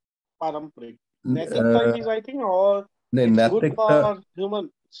the Paramparic. Naitikta Uh, is I think, or it's good Naitikta, for human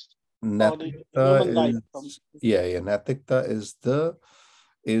or Naitikta human life. Naitikta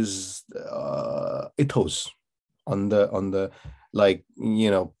is ethos on the like,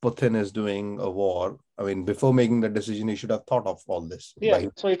 Putin is doing a war. I mean, before making the decision, he should have thought of all this. Yeah,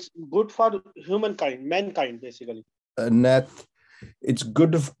 so it's good for humankind, mankind basically. Nat, it's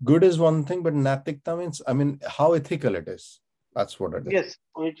good is one thing, but Naitikta means, I mean, how ethical it is. That's what it is. Yes,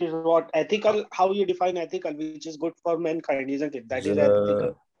 which is what ethical, how you define ethical, which is good for mankind, isn't it? That is Uh,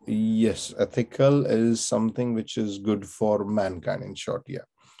 ethical. yes, ethical is something which is good for mankind, in short. Yeah,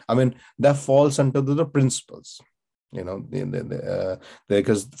 I mean, that falls under the principles,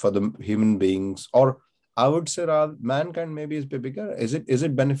 because for the human beings, or I would say rather, mankind maybe is bigger. Is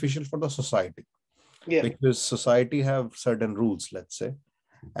it beneficial for the society? Yeah. Because society have certain rules, let's say,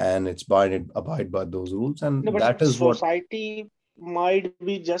 and it's abide by those rules, and No, but that is what. society might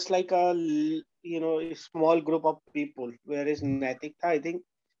be just like a small group of people. Whereas Naitikta, I think,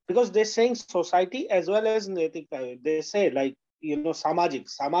 because they're saying society as well as Naitikta, they say like, Samajik.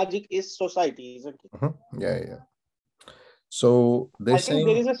 Samajik is society, isn't it? Yeah. So they're I think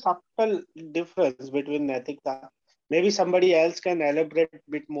there saying, is a subtle difference between Naitikta. Maybe somebody else can elaborate a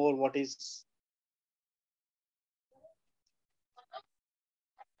bit more what is.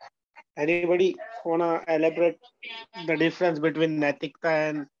 Anybody wanna elaborate the difference between Naitikta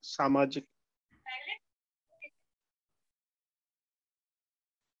and Samajik?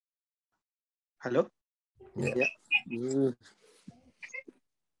 Hello? yeah. Yeah. Mm,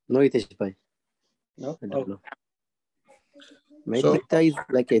 no, Hitesh bhai. No? I Oh, don't know. So Naitikta is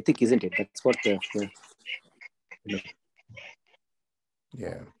like ethic, isn't it? That's what. No.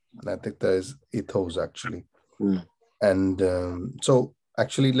 yeah, Naitikta is ethos, actually. Mm. And so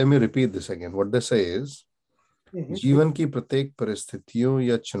actually, let me repeat this again. What they say is, जीवन की प्रत्येक परिस्थितियों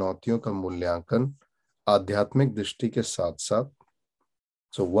या चुनौतियों का मूल्यांकन आध्यात्मिक दृष्टि के साथ साथ.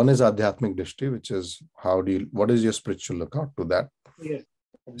 So one is आध्यात्मिक दृष्टि, which is what is your spiritual lookout to that. yes.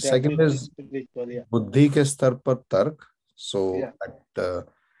 Second Adhyatmik is spiritual, yeah. बुद्धि के स्तर पर तर्क. So Yeah. at the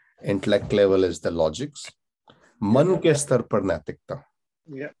intellect level is the logics. मन के स्तर पर नैतिकता.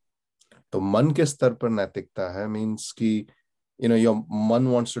 Yeah. तो मन के स्तर पर नैतिकता है means कि your मन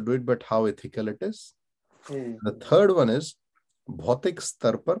wants to do it, but how ethical it is. The third one is भौतिक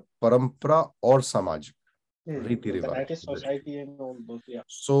स्तर पर परंपरा और सामाजिक रीति So रिवाज. that is society and all those, yeah.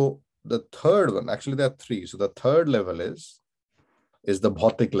 So the third one, actually there are three. So the third level is the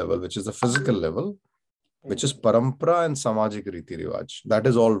bhautik level, which is the physical level, which is parampara and samajik riti rivaj. That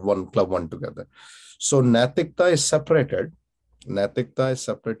is all one club, one together. So naitikta is separated. Naitikta is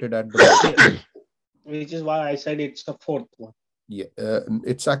separated at the Which is why I said it's the fourth one. yeah,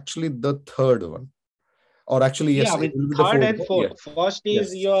 it's actually the third one. Or actually, yes, Yeah, I it mean, will be the third fourth and one. fourth. Yeah. First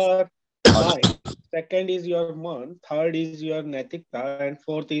is Yes. your mind, second is your man, third is your naitikta, and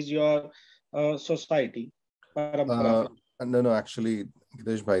fourth is your society, parampara. No, actually,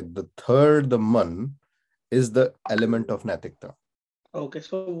 Hitesh bhai, the man is the element of naitikta. Okay,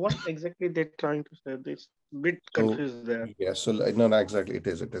 so what exactly they're trying to say? This bit So confused there. yeah, so no, exactly, it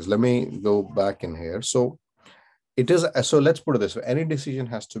is. Let me go back in here. So it is. So let's put it this way: any decision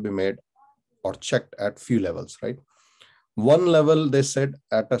has to be made or checked at few levels, right? One level, they said,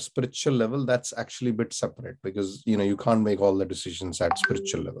 at a spiritual level, that's actually a bit separate, because you can't make all the decisions at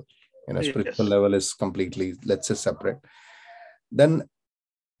spiritual level. Spiritual Yes. level is completely, let's say, separate. Then,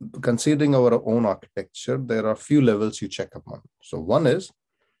 considering our own architecture, there are few levels you check upon. So one is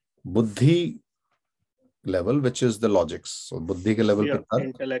buddhi level, which is the logics. So buddhi ke level Yeah, pe tark,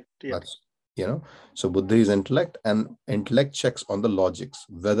 intellect. Yeah. that's so buddhi is intellect, and intellect checks on the logics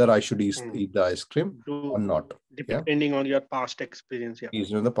whether I should eat the ice cream or not. Yeah, Depending on your past experience. Yeah. is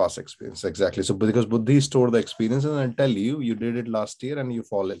the past experience, exactly. So because buddhi store the experience and I'll tell you did it last year and you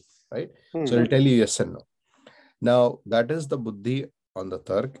fall ill, right? So it'll tell you yes and no. Now that is the buddhi on the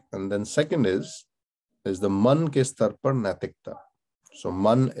tark, and then second is the man ke star par naitikta. So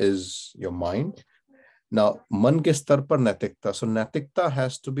man is your mind. Now, man ke star par naitikta. So naitikta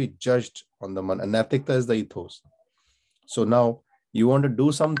has to be judged on the man, and naitikta is the ethos. So now you want to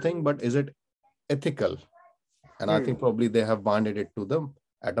do something, but is it ethical? And I think probably they have bonded it to them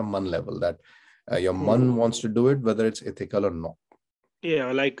at a man level, that your man wants to do it, whether it's ethical or not.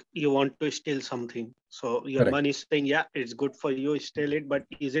 Yeah, like you want to steal something. So your Correct. man is saying, yeah, it's good for you, steal it, but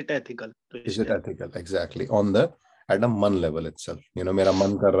is it ethical to Is steal? it ethical? Exactly. At a man level itself. Mera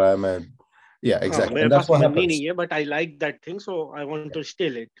man kar raha hai, yeah, exactly. मेरे And that's pass what money happens. नहीं है, but I like that thing, so I want to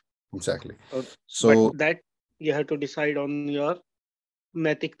steal it. Exactly. So, but So, that you have to decide on your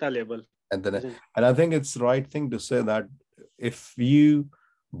naitikta level, and then, isn't it? and I think it's the right thing to say that if you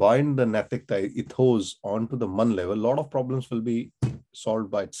bind the natikta ethos onto the man level, a lot of problems will be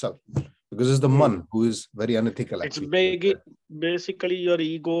solved by itself, because it's the man who is very unethical It's actually. basically your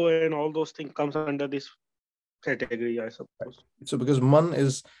ego and all those things comes under this category, I suppose. So because man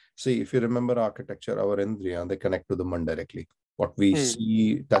is, see, if you remember architecture, our indriya, they connect to the man directly. What we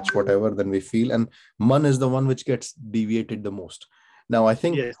see, touch, whatever, then we feel, and man is the one which gets deviated the most. Now, I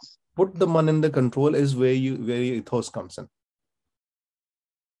think Yes. put the man in the control is where your ethos comes in.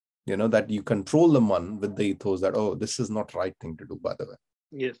 That you control the man with the ethos that, oh, this is not right thing to do, by the way,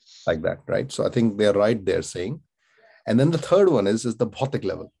 Yes. like that, right? So I think they're right there saying. And then the third one is the bhautik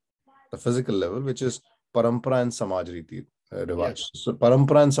level, the physical level, which is parampara and samaj riti, rivaj. So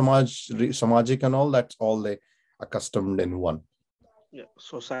parampara and samajik and all, that's all they accustomed in one. Yeah.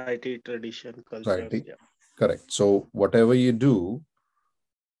 Society, tradition, cultures. Society. Yeah. Correct. So whatever you do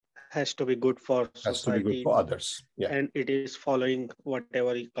Has to be good for has to be good society, for others. Yeah. and it is following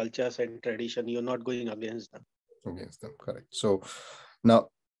whatever cultures and tradition. You're not going against them. Against them. Correct. So now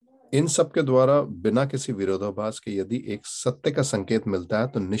इन सब के द्वारा बिना किसी विरोधाभास के यदि एक सत्य का संकेत मिलता है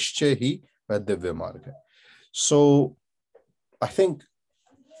तो निश्चय ही वह दिव्य मार्ग है. So I think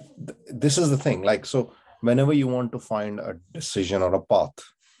this is the thing, like, so whenever you want to find a decision or a path,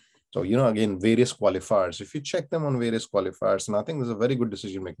 so again, various qualifiers, if you check them on various qualifiers, and I think there's a very good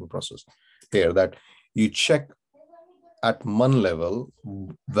decision making process here, that you check at one level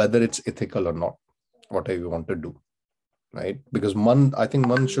whether it's ethical or not, whatever you want to do, right? Because I think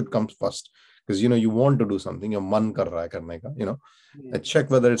man should come first, because you want to do something, your man kar raha hai karne ka, check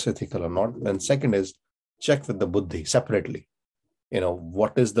whether it's ethical or not. Then second is check with the buddhi separately,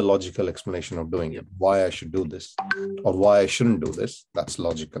 what is the logical explanation of doing it, why I should do this or why I shouldn't do this. That's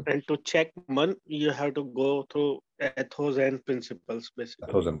logical. And to check man, you have to go through ethos and principles, basically.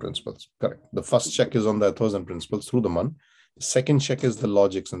 Ethos and principles, correct. The first check is on the ethos and principles through the man. The second check is the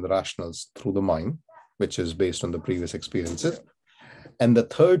logics and the rationals through the mind, which is based on the previous experiences. And the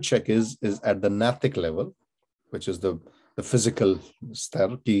third check is at the nathic level, which is the physical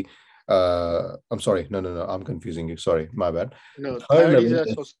star. I'm sorry, no, I'm confusing you. Sorry, my bad. No, The third third is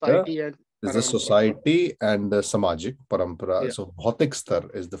level a society and is the parampara. society and the samajik parampara. Yeah. So bhautik star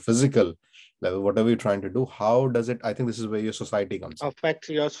is the physical level. Whatever you're trying to do, how does it? I think this is where your society comes in. Affects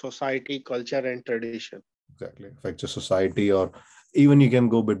your society, culture, and tradition. Exactly, affects your society, or even you can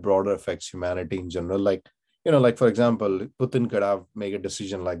go a bit broader, affects humanity in general. Like, like for example, Putin could have made a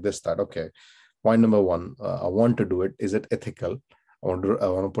decision like this, that okay, point number one, I want to do it. Is it ethical? I want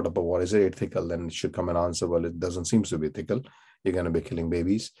to put up a war. Is it ethical? Then it should come and answer, well, it doesn't seem to be ethical. You're going to be killing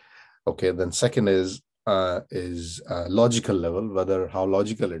babies. Okay. Then second is logical level, whether how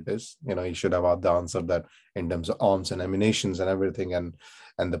logical it is. You should have the answer that in terms of arms and ammunitions and everything, and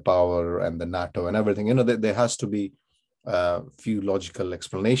the power and the NATO and everything. There has to be few logical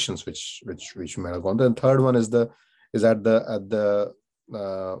explanations which you might have gone. Then third one is at the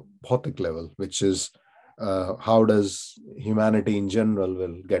bhautik level, which is how does humanity in general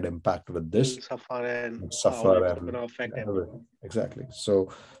will get impacted with this, Suffer and suffer how it's and going to affect everything. Exactly. So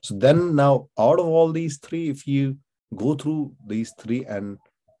then now out of all these three, if you go through these three and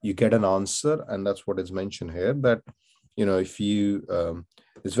you get an answer, and that's what is mentioned here, that if you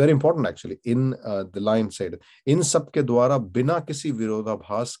it's very important actually in the line said, in सबके द्वारा बिना किसी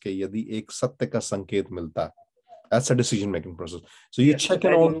विरोधाभास के यदि एक सत्य का संकेत मिलता है. That's a decision making process. So you check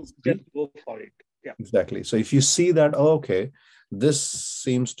in all just go for it. Yeah. Exactly. So if you see that, oh, okay, this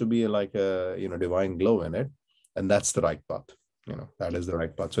seems to be like a divine glow in it, and that's the right path. That is the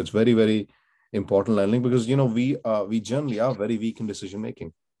right path. So it's very, very important learning, because we generally are very weak in decision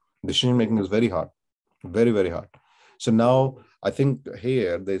making. Decision making is very hard, very, very hard. So now I think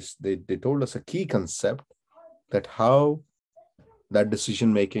here they told us a key concept, that how that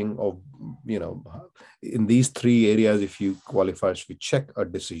decision making of in these three areas, if you qualify, if you check a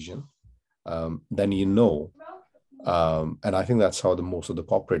decision, then and I think that's how the most of the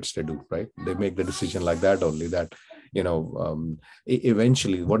corporates they do, right? They make the decision like that only, that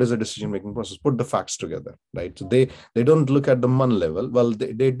eventually what is the decision making process? Put the facts together, right? So they don't look at the man level. Well,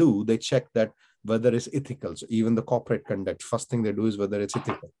 they do. They check that whether it's ethical. So even the corporate conduct, first thing they do is whether it's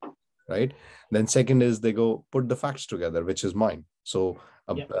ethical, right? Then second is they go put the facts together, which is mine. So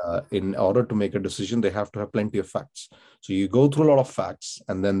in order to make a decision, they have to have plenty of facts. So you go through a lot of facts,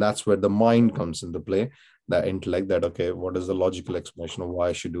 and then that's where the mind comes into play, the intellect, that okay, what is the logical explanation of why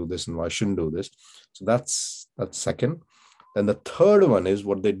I should do this and why I shouldn't do this. So that's second. Then the third one is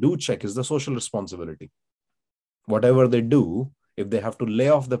what they do check is the social responsibility. Whatever they do, if they have to lay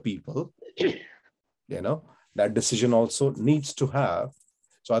off the people, that decision also needs to have.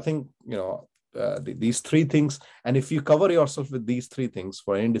 So I think, these three things, and if you cover yourself with these three things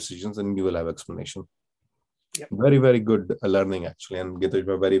for any decisions, then you will have explanation. Yep. Very, very good learning, actually. And Gita,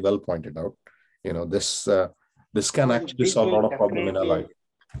 you very well pointed out, this can actually solve a lot of problem in our life.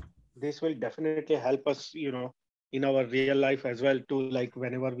 This will definitely help us, in our real life as well too. Like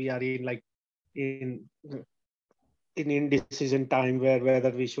whenever we are in indecision time,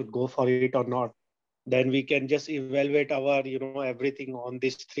 whether we should go for it or not, then we can just evaluate our, everything on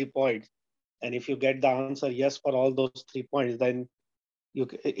these 3 points. And if you get the answer yes for all those 3 points, then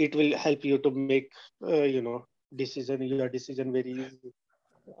it will help you to make, your decision very easy.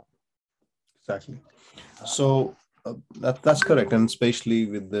 Exactly. So that's correct, and especially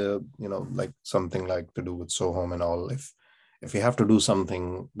with the like something like to do with Sohom and all. If you have to do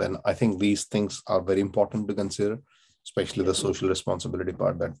something, then I think these things are very important to consider, especially the social responsibility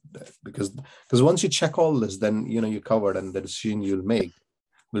part. Because once you check all this, then you're covered, and the decision you'll make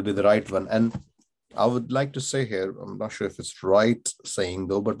will be the right one. And I would like to say here, I'm not sure if it's right saying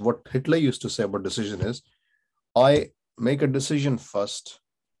though, but what Hitler used to say about decision is, I make a decision first,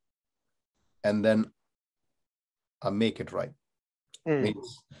 and then I make it right.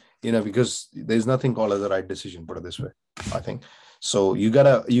 Means, because there's nothing called as a right decision, put it this way, I think. So you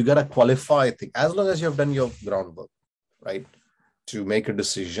gotta qualify things, as long as you have done your groundwork, right, to make a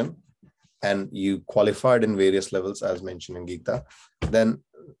decision, and you qualified in various levels as mentioned in Gita, then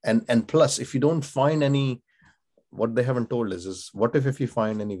and plus, if you don't find any, what they haven't told us is, what if you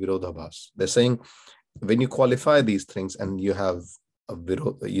find any virodhabhas? They're saying, when you qualify these things and you have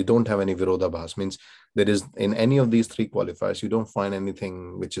you don't have any virodhabhas, means there is, in any of these three qualifiers, you don't find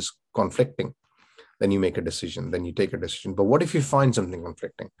anything which is conflicting, then you make a decision, then you take a decision. But what if you find something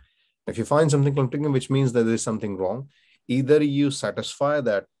conflicting? If you find something conflicting, which means that there is something wrong, either you satisfy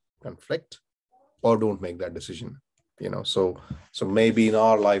that conflict or don't make that decision. So maybe in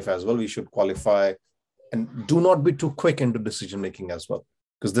our life as well, we should qualify, and do not be too quick into decision making as well,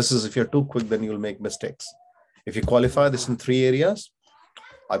 because this is, if you're too quick, then you'll make mistakes. If you qualify this in 3 areas,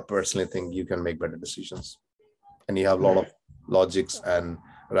 I personally think you can make better decisions, and you have a lot of logics and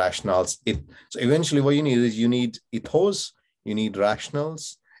rationales. So eventually what you need is, you need ethos, you need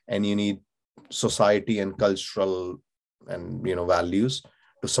rationals, and you need society and cultural and values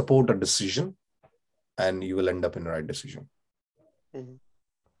to support a decision, and you will end up in the right decision. Good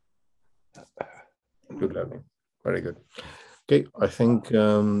learning. Very good. Okay, I think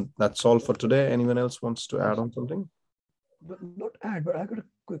that's all for today. Anyone else wants to add on something? Not add, but I got a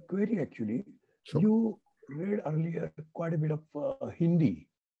quick query actually. Sure. You read earlier quite a bit of Hindi.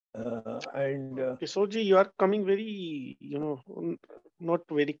 And Kisoji, you are coming very, not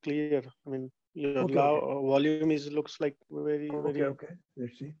very clear. I mean, your volume looks like very, very. Okay.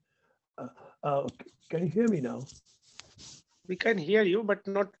 Let's see. Can you hear me now? We can hear you, but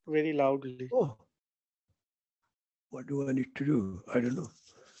not very loudly. Oh, what do I need to do? I don't know.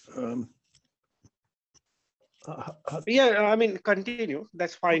 Yeah, I mean, continue.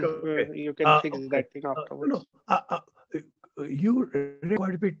 That's fine. Okay. You can fix that thing afterwards. You read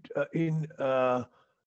quite a bit in